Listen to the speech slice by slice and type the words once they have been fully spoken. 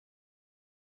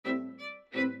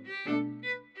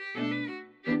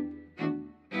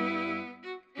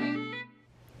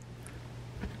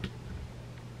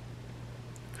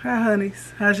Hi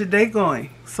honeys, how's your day going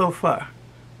so far?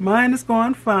 Mine is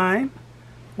going fine.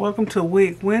 Welcome to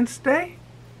Wig Wednesday,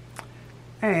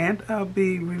 and I'll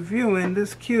be reviewing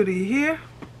this cutie here.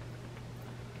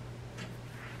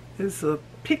 It's a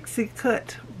pixie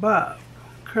cut bob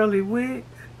curly wig.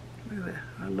 Look at that.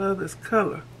 I love this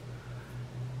color.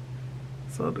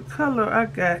 So the color I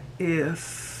got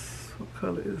is, what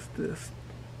color is this?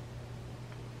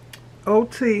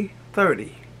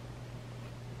 OT30.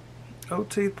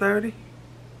 OT30.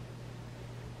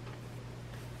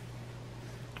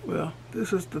 Well,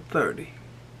 this is the 30.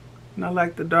 And I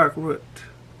like the dark root.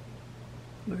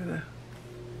 Look at that.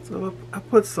 So I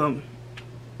put some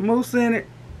mousse in it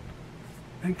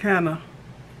and kind of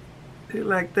did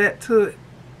like that to it.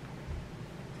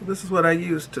 So this is what I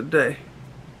used today.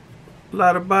 A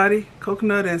lot of body,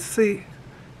 coconut and sea.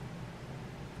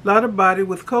 A lot of body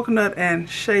with coconut and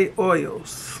shea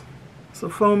oils. So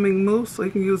foaming mousse, so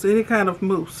you can use any kind of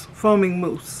mousse, foaming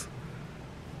mousse.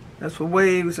 That's for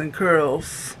waves and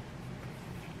curls.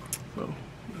 So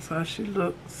that's how she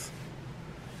looks.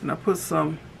 And I put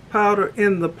some powder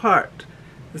in the part.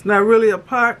 It's not really a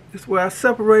part, it's where I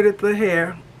separated the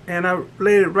hair and I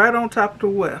laid it right on top of the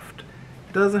weft.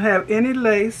 It doesn't have any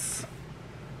lace,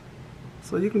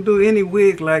 so you can do any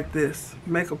wig like this.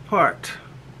 Make a part.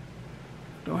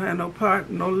 Don't have no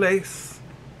part, no lace.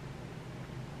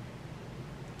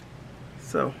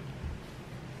 So,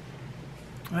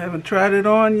 I haven't tried it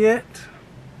on yet.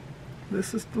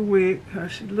 This is the wig, how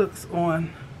she looks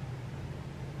on.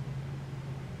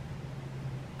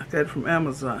 I got it from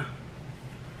Amazon.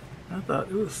 I thought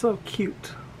it was so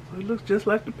cute. So it looks just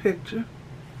like the picture.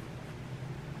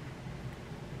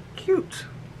 Cute.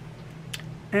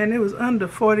 And it was under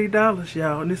 $40,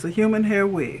 y'all, and it's a human hair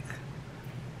wig.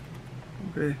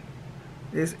 Okay.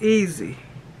 It's easy,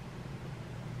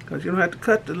 because you don't have to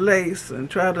cut the lace and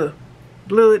try to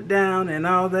glue it down and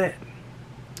all that.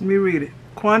 Let me read it.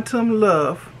 Quantum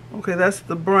Love. Okay, that's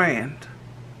the brand.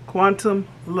 Quantum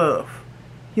Love.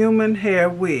 Human hair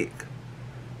wig.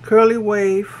 Curly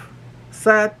wave,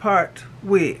 side part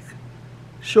wig.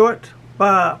 Short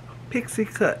bob, pixie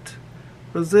cut.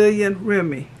 Brazilian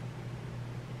Remy.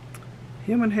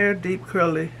 Human hair, deep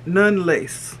curly, none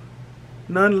lace.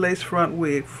 None lace front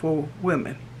wig for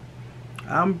women.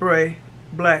 Ombre,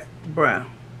 black, brown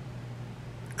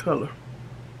color.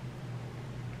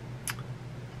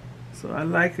 So I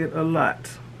like it a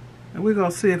lot. And we're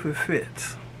going to see if it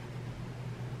fits.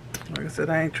 Like I said,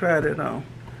 I ain't tried it on.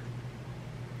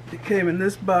 It came in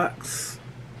this box.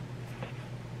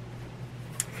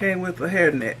 Came with a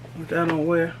hairnet, which I don't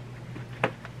wear.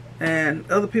 And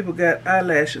other people got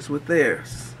eyelashes with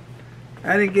theirs.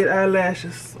 I didn't get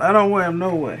eyelashes. I don't wear them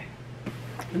no way.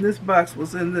 And this box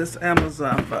was in this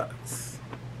Amazon box.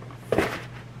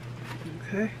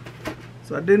 Okay.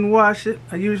 So I didn't wash it.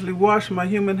 I usually wash my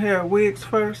human hair wigs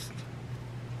first.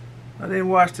 I didn't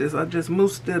wash this. I just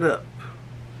moussed it up.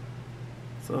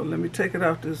 So let me take it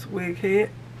off this wig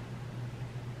head.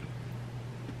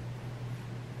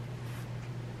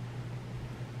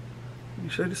 Let me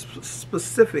show you the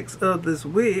specifics of this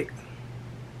wig.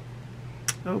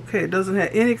 Okay, it doesn't have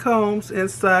any combs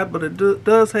inside, but it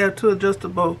does have two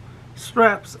adjustable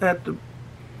straps at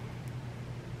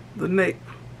the nape.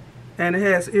 And it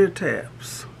has ear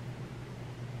tabs.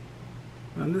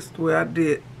 And this is the way I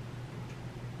did.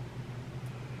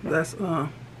 That's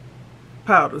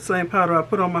powder, the same powder I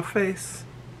put on my face.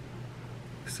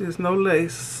 See, there's no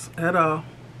lace at all.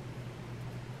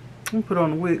 I'm gonna put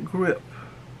on the wig grip.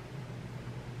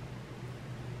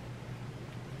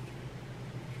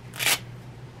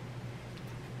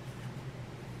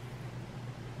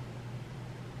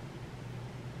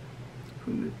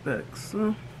 Put it back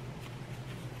some.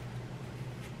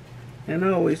 And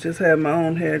I always just have my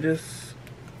own hair just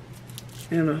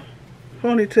in a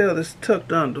ponytail that's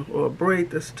tucked under, or a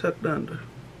braid that's tucked under.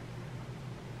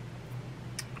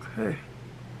 Okay.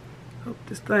 Hope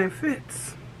this thing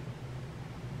fits.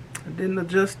 I didn't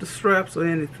adjust the straps or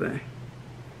anything.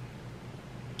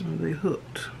 And they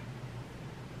hooked.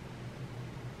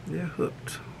 They're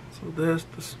hooked. So there's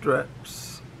the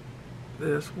straps.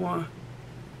 There's one.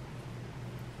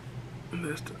 And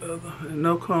there's the other. And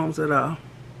no combs at all.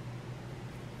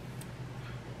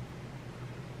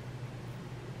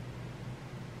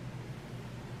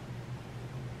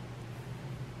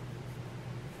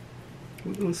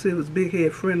 We're going to see if it's big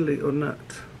head friendly or not.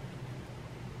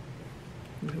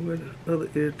 Where's the other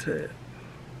ear tab?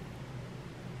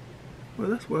 Well,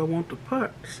 that's where I want the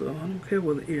part, so I don't care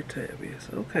where the ear tab is.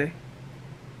 Okay.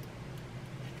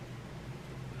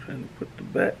 Trying to put the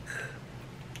back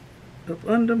up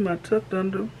under my tucked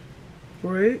under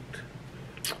braid.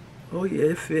 Oh yeah,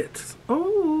 it fits.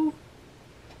 Oh,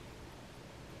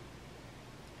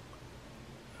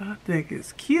 I think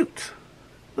it's cute.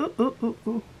 Ooh, ooh, ooh,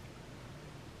 ooh.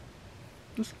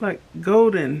 It's like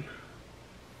golden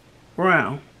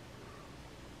brown.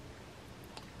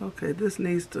 Okay, this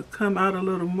needs to come out a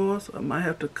little more, so I might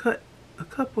have to cut a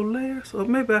couple layers, or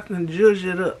maybe I can zhuzh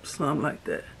it up, something like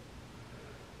that.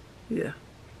 Yeah,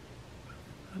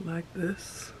 I like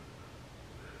this.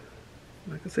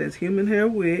 Like I said, it's human hair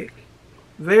wig.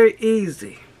 Very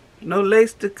easy. No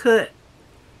lace to cut.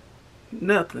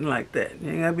 Nothing like that. You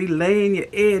ain't gotta be laying your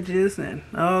edges and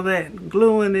all that,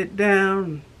 gluing it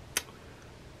down.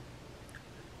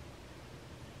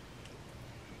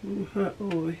 Move her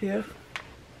over here.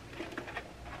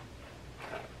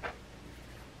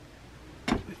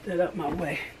 Get that out my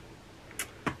way.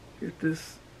 Get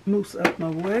this mousse out my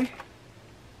way.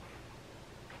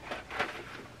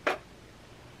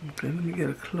 Okay, let me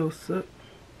get a close up.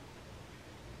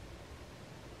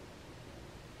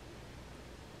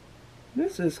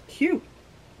 This is cute.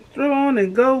 Throw on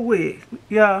and go wig,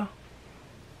 y'all.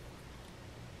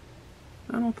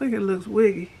 I don't think it looks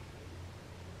wiggy.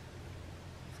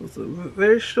 So it's a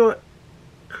very short,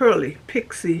 curly,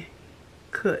 pixie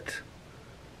cut.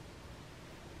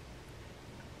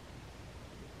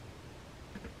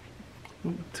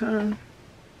 I'm gonna turn.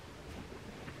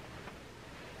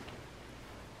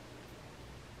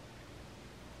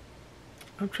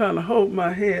 I'm trying to hold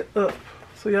my head up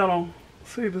so y'all don't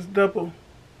see this double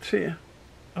chin.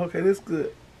 Okay, this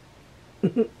good.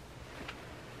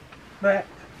 Back.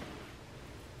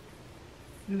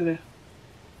 Look at that.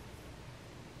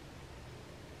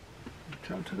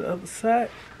 Turn to the other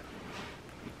side.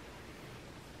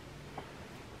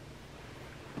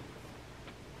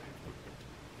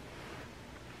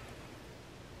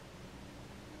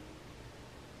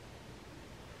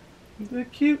 Is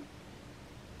that cute?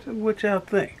 Tell me what y'all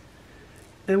think.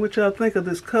 And what y'all think of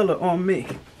this color on me.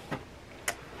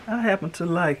 I happen to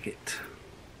like it.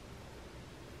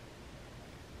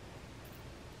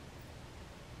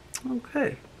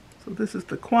 Okay, so this is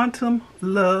the Quantum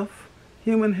Love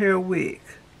Human Hair Wig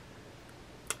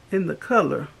in the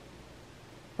color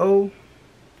OT30.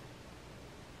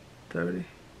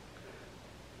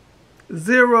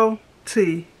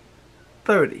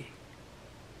 0T30.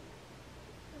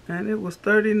 And it was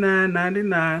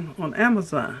 $39.99 on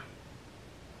Amazon.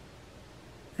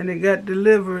 And it got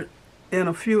delivered in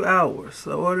a few hours.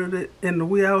 So I ordered it in the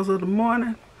wee hours of the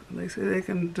morning. They say they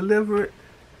can deliver it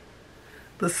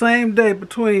the same day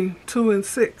between 2 and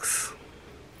 6.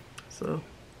 So,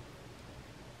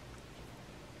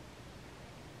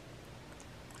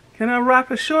 can I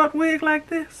rock a short wig like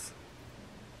this?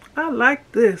 I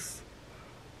like this.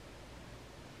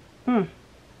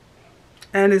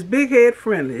 And it's big head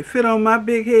friendly. It fit on my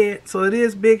big head, so it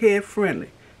is big head friendly.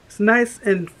 It's nice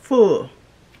and full.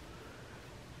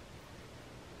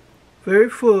 Very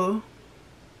full.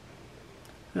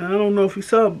 And I don't know if you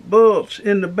saw a bulge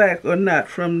in the back or not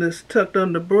from this tucked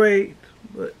under braid,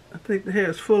 but I think the hair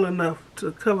is full enough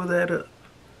to cover that up.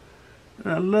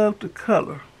 And I love the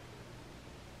color.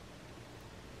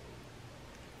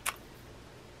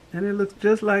 And it looks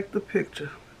just like the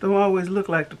picture. Don't always look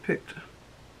like the picture.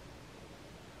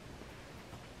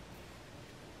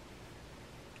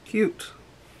 Cute.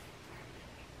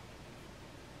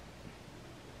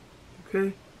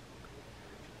 Okay.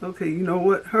 Okay, you know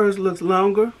what? Hers looks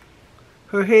longer.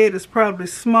 Her head is probably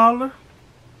smaller.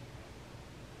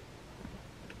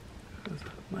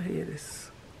 My head is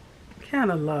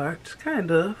kind of large,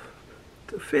 kind of,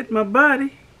 to fit my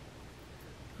body.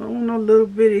 I don't want no little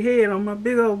bitty head on my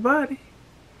big old body.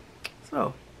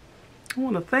 So, I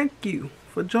want to thank you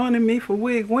for joining me for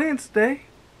Wig Wednesday.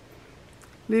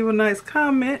 Leave a nice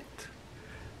comment.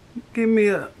 Give me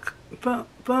a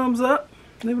thumbs up.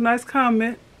 Leave a nice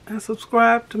comment. And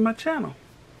subscribe to my channel.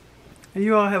 And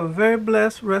you all have a very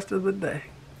blessed rest of the day.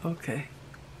 Okay.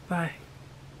 Bye.